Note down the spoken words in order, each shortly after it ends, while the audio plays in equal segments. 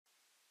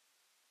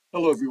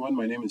Hello everyone,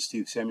 my name is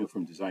Steve Samuel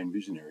from Design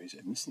Visionaries,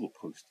 and this little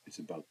post is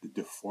about the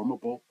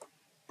deformable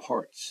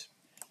parts.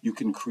 You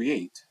can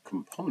create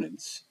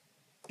components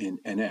in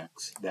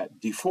NX that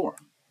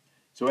deform.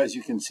 So as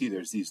you can see,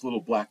 there's these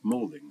little black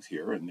moldings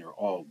here, and they're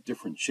all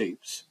different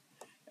shapes.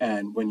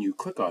 And when you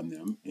click on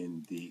them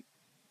in the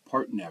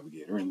part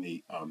navigator, in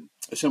the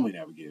assembly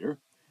navigator,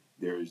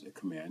 there's a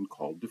command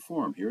called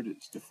deform. Here it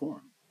is,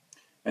 deform.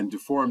 And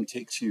deform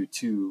takes you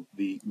to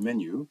the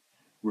menu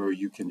where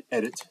you can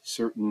edit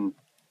certain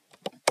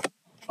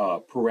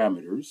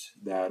parameters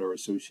that are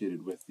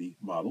associated with the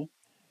model.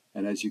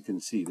 And as you can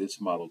see,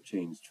 this model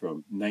changed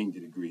from 90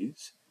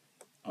 degrees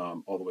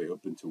all the way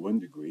open to 1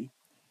 degree.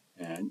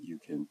 And you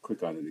can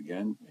click on it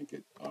again, make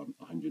it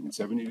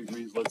 170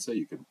 degrees, let's say.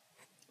 You can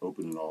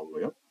open it all the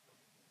way up.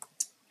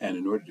 And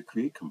in order to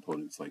create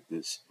components like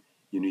this,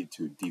 you need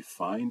to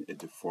define a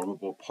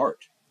deformable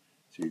part.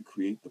 So you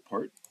create the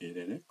part in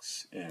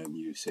NX, and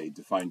you say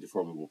define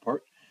deformable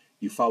part.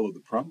 You follow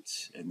the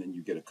prompts, and then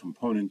you get a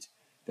component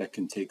that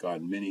can take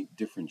on many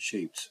different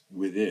shapes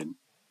within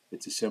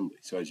its assembly.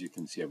 So as you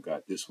can see, I've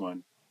got this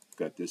one, I've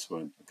got this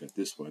one, I've got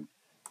this one.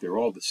 They're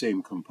all the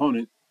same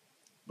component,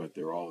 but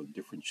they're all in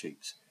different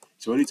shapes.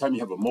 So anytime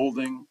you have a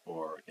molding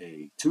or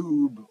a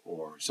tube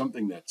or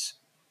something that's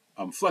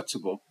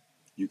flexible,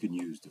 you can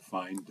use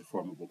define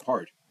deformable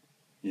part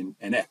in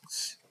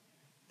NX.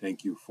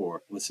 Thank you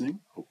for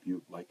listening. Hope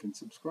you like and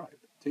subscribe.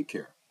 Take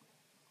care.